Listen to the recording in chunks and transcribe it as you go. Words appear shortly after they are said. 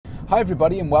Hi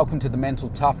everybody, and welcome to the Mental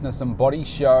Toughness and Body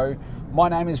Show. My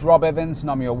name is Rob Evans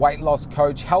and I'm your weight loss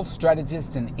coach, health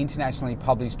strategist and internationally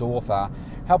published author,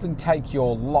 helping take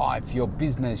your life, your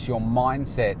business, your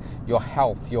mindset, your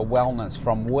health, your wellness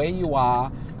from where you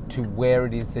are to where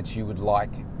it is that you would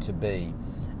like to be.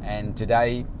 And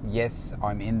today, yes,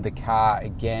 I'm in the car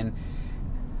again.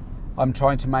 I'm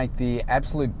trying to make the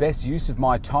absolute best use of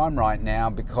my time right now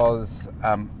because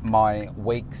my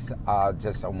weeks are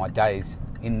just, or my days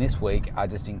in this week are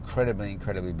just incredibly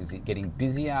busy, getting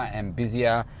busier and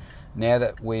busier now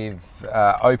that we've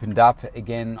opened up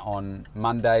again on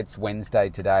Monday. It's Wednesday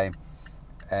today,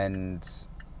 and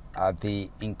the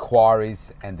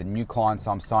inquiries and the new clients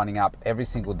I'm signing up every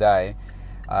single day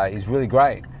is really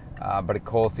great, but of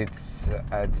course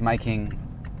it's making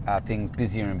things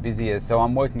busier and busier. So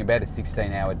I'm working about a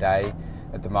 16-hour day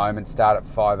at the moment, start at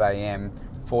 5 a.m,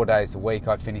 4 days a week.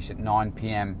 I finish at 9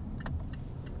 p.m,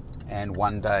 and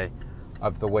one day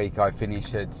of the week I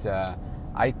finish at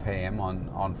 8 p.m.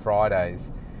 on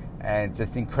Fridays, and it's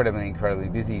just incredibly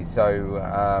busy. So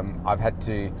I've had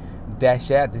to dash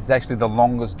out. This is actually the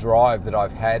longest drive that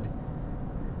I've had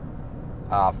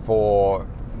for,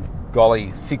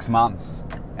 6 months,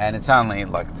 and it's only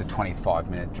like a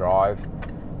 25-minute drive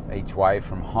each way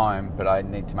from home, but I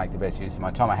need to make the best use of my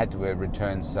time. I had to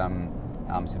return some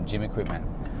gym equipment.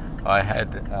 I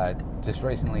had just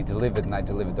recently delivered, and they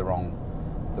delivered the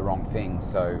wrong thing,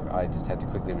 so I just had to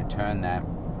quickly return that.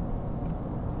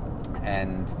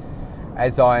 And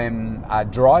as I'm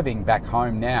driving back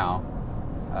home now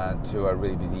to a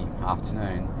really busy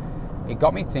afternoon, it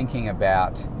got me thinking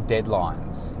about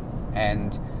deadlines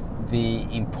and the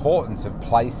importance of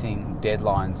placing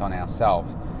deadlines on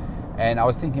ourselves. And I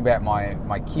was thinking about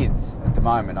my kids at the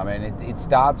moment. I mean, it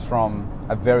starts from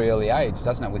a very early age,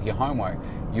 doesn't it, with your homework.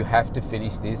 You have to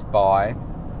finish this by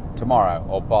tomorrow,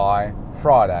 or by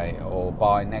Friday, or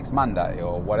by next Monday,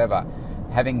 or whatever.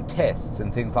 Having tests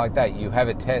and things like that. You have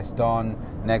a test on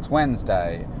next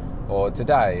Wednesday, or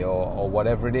today, or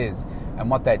whatever it is.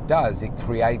 And what that does, it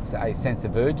creates a sense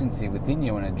of urgency within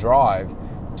you and a drive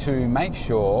to make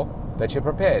sure that you're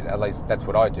prepared. At least that's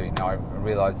what I do. Now, I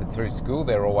realise that through school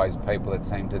there are always people that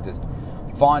seem to just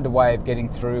find a way of getting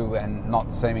through and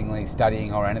not seemingly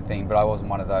studying or anything, but I wasn't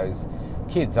one of those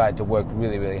kids. I had to work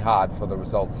really hard for the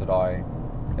results that I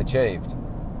achieved.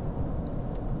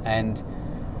 And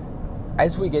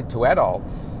as we get to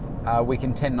adults, we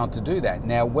can tend not to do that.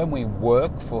 Now, when we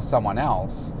work for someone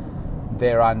else,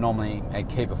 there are normally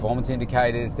key performance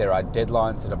indicators, there are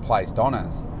deadlines that are placed on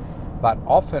us. But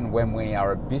often when we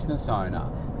are a business owner,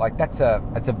 like it's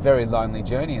a very lonely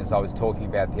journey, as I was talking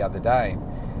about the other day.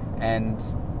 And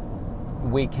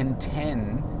we can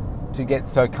tend to get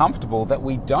so comfortable that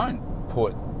we don't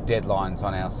put deadlines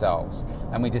on ourselves,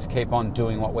 and we just keep on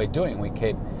doing what we're doing.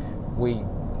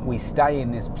 We stay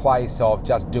in this place of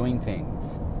just doing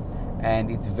things. And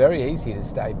it's very easy to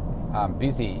stay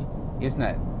busy, isn't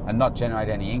it? And not generate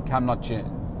any income, not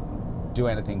do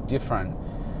anything different.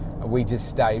 We just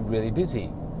stay really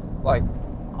busy. You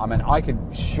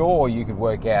could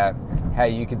work out how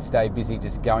you could stay busy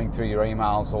just going through your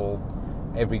emails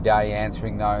every day,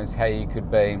 answering those, how you could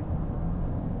be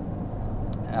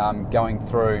going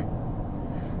through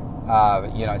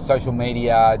social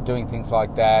media, doing things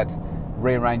like that,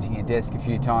 rearranging your desk a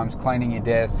few times, cleaning your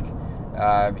desk,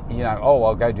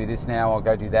 I'll go do this now, I'll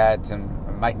go do that,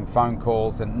 and making phone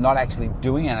calls and not actually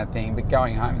doing anything, but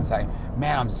going home and saying,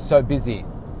 man, I'm so busy.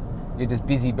 You're just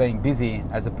busy being busy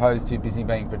as opposed to busy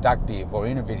being productive or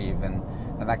innovative and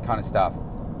that kind of stuff.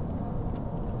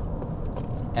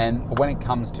 And when it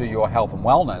comes to your health and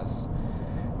wellness,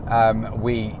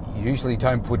 we usually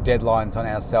don't put deadlines on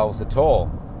ourselves at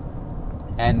all.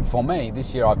 And for me,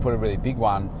 this year I put a really big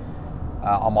one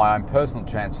on my own personal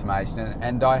transformation,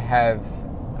 and I have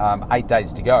 8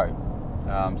 days to go.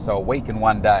 So a week and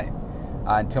 1 day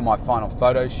until my final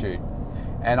photo shoot.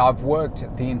 And I've worked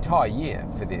the entire year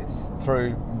for this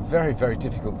through very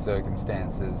difficult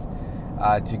circumstances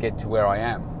to get to where I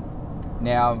am.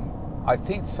 Now, I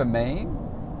think for me,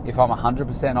 if I'm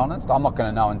 100% honest, I'm not going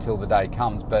to know until the day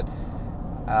comes, but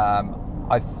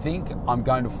I think I'm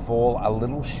going to fall a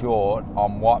little short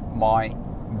on what my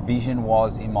vision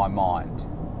was in my mind.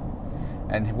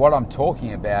 And what I'm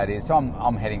talking about is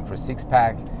I'm heading for a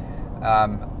six-pack.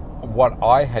 What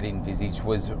I had envisaged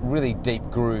was really deep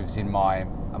grooves in my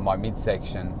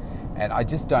midsection, and I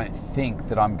just don't think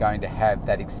that I'm going to have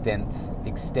that extent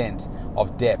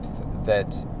of depth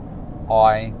that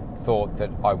I thought that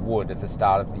I would at the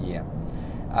start of the year.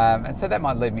 And so that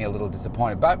might leave me a little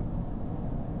disappointed, but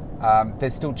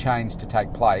there's still change to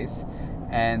take place,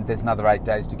 and there's another 8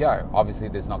 days to go. Obviously,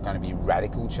 there's not going to be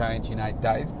radical change in 8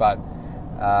 days, but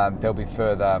there'll be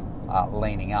further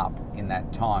leaning up in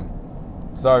that time.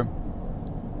 So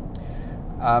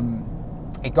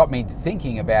it got me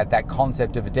thinking about that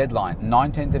concept of a deadline.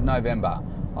 19th of November,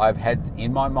 I've had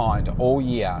in my mind all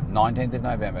year, 19th of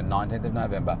November,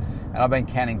 and I've been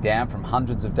counting down from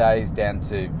hundreds of days down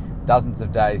to dozens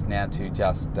of days now to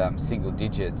just single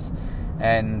digits.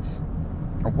 And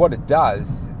what it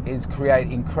does is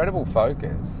create incredible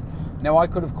focus. Now, I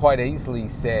could have quite easily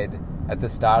said at the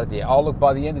start of the year, oh, look,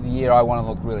 by the end of the year, I want to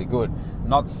look really good.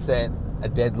 Not set a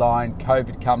deadline.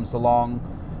 COVID comes along.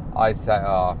 I say,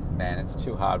 oh, man, it's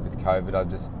too hard with COVID. I'll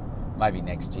just, maybe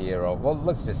next year, or, well,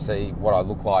 let's just see what I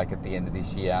look like at the end of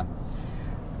this year.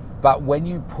 But when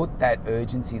you put that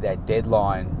urgency, that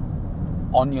deadline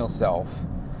on yourself,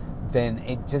 then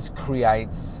it just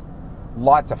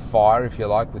lights a fire, if you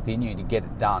like, within you to get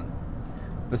it done.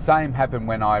 The same happened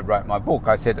when I wrote my book.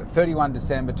 I said 31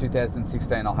 December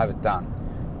 2016, I'll have it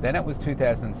done. Then it was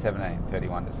 2017,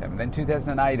 31 December. Then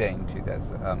 2018,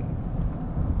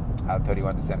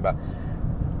 31 December.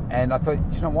 And I thought,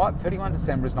 you know what? 31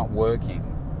 December is not working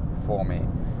for me.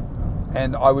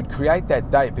 And I would create that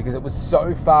date because it was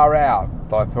so far out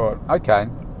that I thought, okay,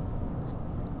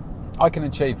 I can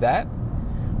achieve that.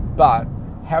 But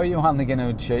how are you only going to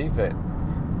achieve it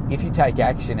if you take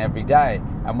action every day?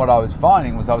 And what I was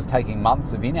finding was I was taking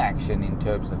months of inaction in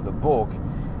terms of the book,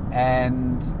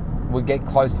 and we'd get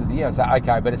close to the year. I'd say,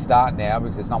 okay, I better start now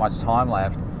because there's not much time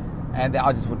left. And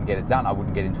I just wouldn't get it done. I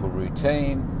wouldn't get into a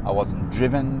routine. I wasn't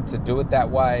driven to do it that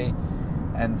way.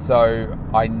 And so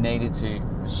I needed to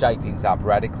shake things up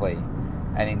radically.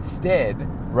 And instead,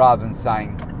 rather than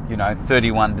saying,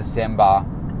 31 December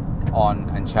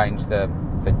on and change the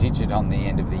digit on the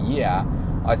end of the year,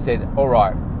 I said, all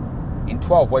right, in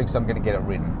 12 weeks I'm going to get it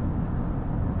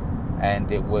written.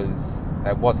 And it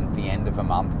wasn't the end of a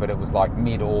month, but it was like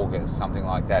mid-August, something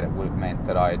like that. It would have meant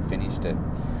that I had finished it.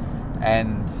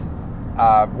 And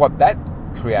what that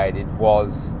created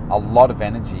was a lot of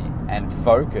energy and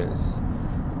focus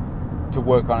to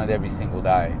work on it every single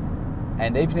day.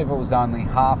 And even if it was only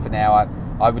half an hour,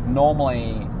 I would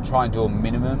normally try and do a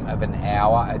minimum of an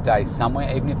hour a day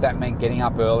somewhere, even if that meant getting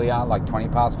up earlier, like 20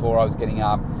 past 4 I was getting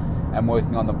up and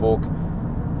working on the book.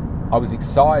 I was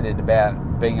excited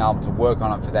about being able to work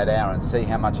on it for that hour and see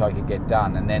how much I could get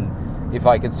done. And then if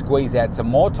I could squeeze out some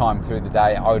more time through the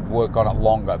day, I would work on it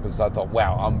longer because I thought,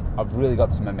 wow, I've really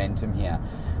got some momentum here.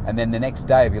 And then the next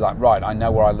day I'd be like, right, I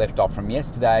know where I left off from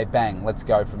yesterday, bang, let's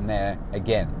go from there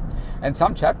again. And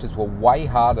some chapters were way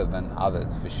harder than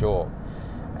others, for sure.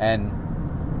 And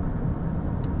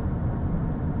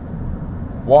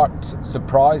what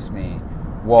surprised me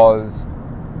was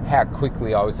how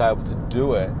quickly I was able to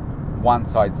do it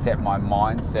once I'd set my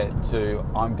mindset to,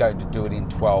 I'm going to do it in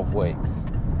 12 weeks.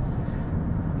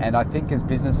 And I think as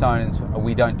business owners,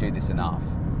 we don't do this enough.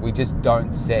 We just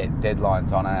don't set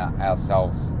deadlines on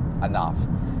ourselves enough.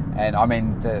 And I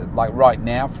mean, like right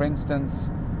now, for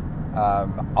instance,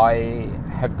 I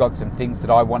have got some things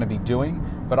that I want to be doing,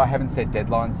 but I haven't set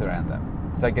deadlines around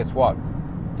them. So guess what?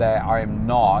 I am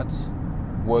not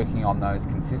working on those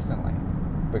consistently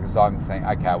because I'm thinking,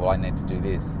 okay, well, I need to do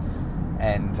this.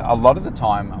 And a lot of the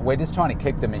time, we're just trying to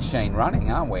keep the machine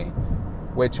running, aren't we?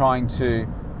 We're trying to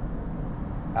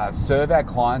serve our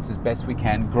clients as best we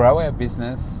can, grow our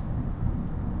business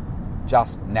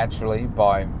just naturally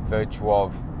by virtue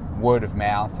of word of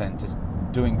mouth and just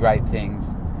doing great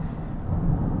things.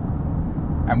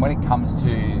 And when it comes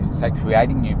to, say,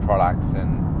 creating new products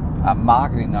and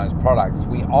marketing those products,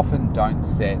 we often don't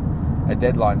set a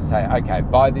deadline to say, okay,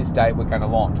 by this date we're going to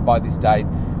launch, by this date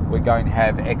we're going to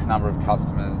have X number of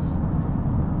customers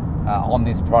on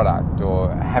this product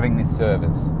or having this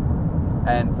service.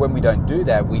 And when we don't do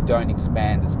that, we don't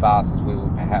expand as fast as we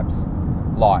would perhaps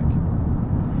like.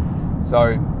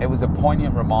 So it was a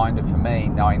poignant reminder for me,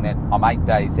 knowing that I'm 8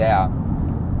 days out,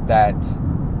 that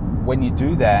when you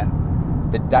do that,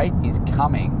 the date is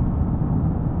coming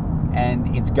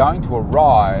and it's going to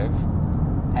arrive,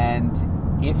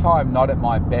 and if I'm not at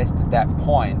my best at that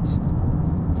point,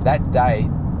 that date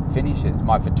finishes.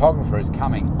 My photographer is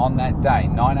coming on that day,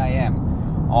 9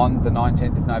 a.m. on the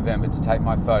 19th of November to take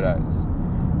my photos.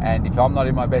 And if I'm not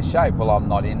in my best shape, well, I'm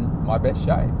not in my best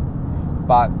shape.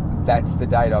 But that's the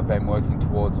date I've been working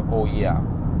towards all year.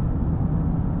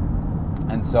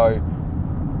 And so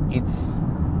it's,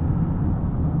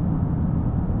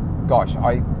 gosh,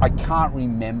 I can't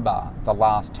remember the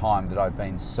last time that I've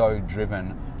been so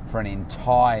driven for an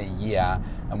entire year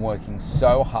and working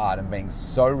so hard and being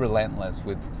so relentless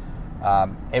with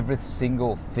every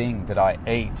single thing that I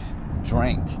eat,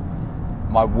 drink,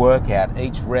 my workout,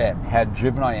 each rep, how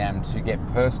driven I am to get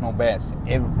personal best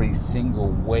every single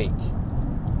week.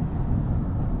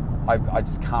 I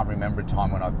just can't remember a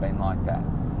time when I've been like that.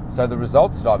 So the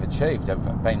results that I've achieved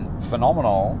have been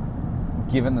phenomenal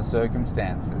given the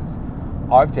circumstances.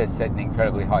 I've just set an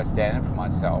incredibly high standard for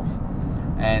myself,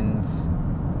 and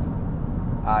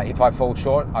if I fall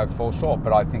short, I fall short,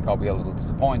 but I think I'll be a little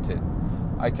disappointed.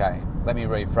 Okay, let me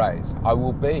rephrase. I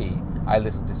will be a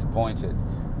little disappointed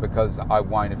because I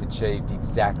won't have achieved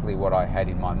exactly what I had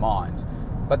in my mind.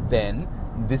 But then,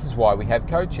 this is why we have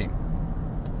coaching.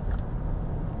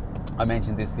 I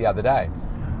mentioned this the other day.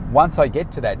 Once I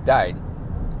get to that day,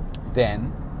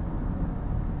 then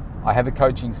I have a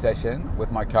coaching session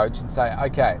with my coach and say,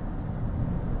 okay,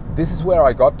 this is where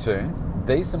I got to.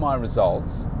 These are my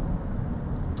results.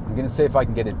 I'm going to see if I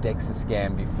can get a DEXA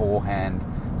scan beforehand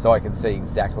so I can see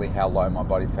exactly how low my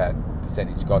body fat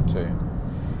percentage got to.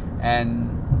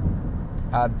 And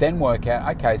then work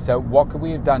out, okay, so what could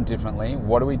we have done differently?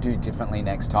 What do we do differently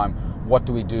next time? What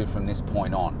do we do from this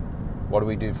point on? What do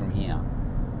we do from here?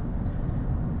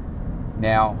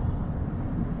 Now,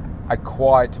 a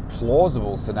quite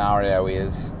plausible scenario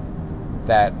is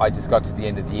that I just got to the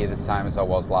end of the year the same as I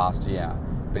was last year.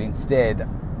 But instead,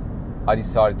 I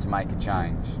decided to make a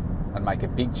change, and make a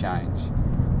big change,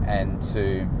 and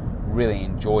to really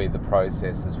enjoy the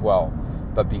process as well,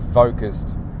 but be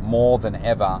focused more than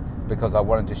ever because I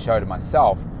wanted to show to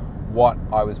myself what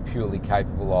I was purely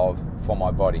capable of for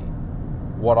my body,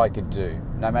 what I could do,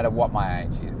 no matter what my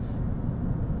age is,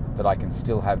 that I can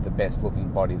still have the best looking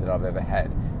body that I've ever had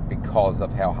because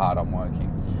of how hard I'm working.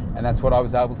 And that's what I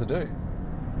was able to do.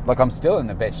 Like, I'm still in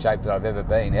the best shape that I've ever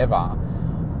been, ever,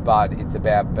 but it's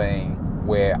about being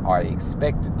where I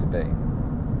expected to be.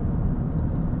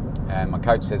 And my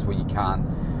coach says, well, you can't,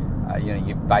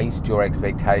 you've based your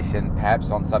expectation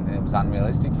perhaps on something that was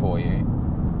unrealistic for you,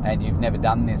 and you've never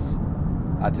done this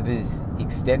to this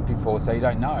extent before, so you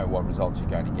don't know what results you're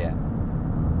going to get.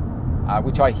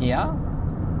 Which I hear,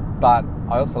 but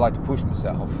I also like to push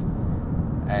myself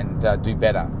and do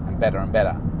better and better and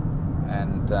better.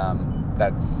 And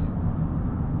that's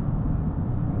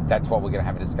what we're going to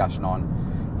have a discussion on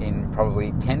in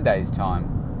probably 10 days' time,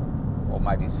 or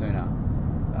maybe sooner.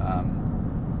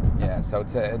 So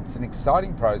it's an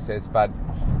exciting process, but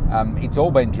it's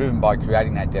all been driven by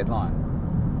creating that deadline.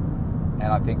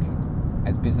 And I think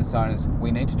as business owners,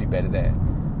 we need to do better there.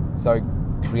 So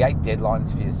create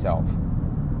deadlines for yourself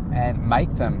and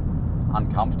make them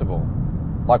uncomfortable.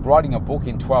 Like writing a book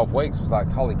in 12 weeks was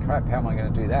like, holy crap, how am I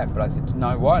going to do that? But I said, you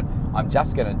know what? I'm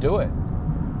just going to do it.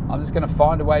 I'm just going to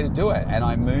find a way to do it. And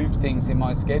I moved things in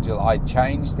my schedule. I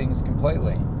changed things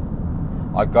completely.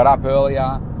 I got up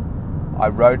earlier. I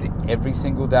wrote every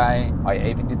single day. I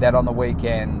even did that on the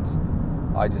weekend.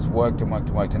 I just worked and worked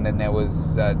and worked. And then there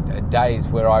was days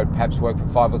where I would perhaps work for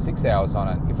 5 or 6 hours on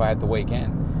it if I had the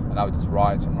weekend. And I would just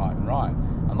write and write and write.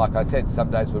 And like I said,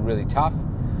 some days were really tough.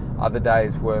 Other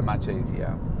days were much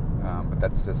easier. But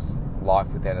that's just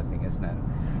life with anything, isn't it?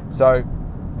 So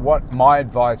what my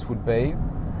advice would be,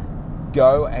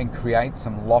 go and create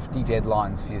some lofty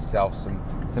deadlines for yourself,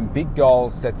 some big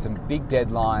goals, set some big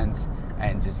deadlines,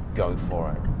 and just go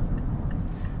for it.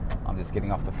 I'm just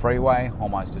getting off the freeway,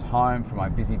 almost at home from my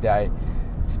busy day.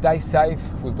 Stay safe.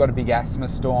 We've got a big asthma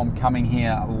storm coming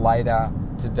here later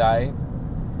today.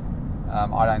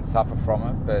 I don't suffer from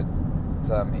it, but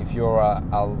if you're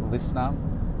a listener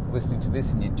listening to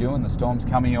this and you're doing, the storm's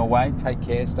coming your way, take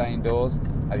care, stay indoors,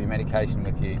 have your medication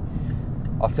with you.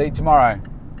 I'll see you tomorrow.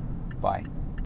 Bye.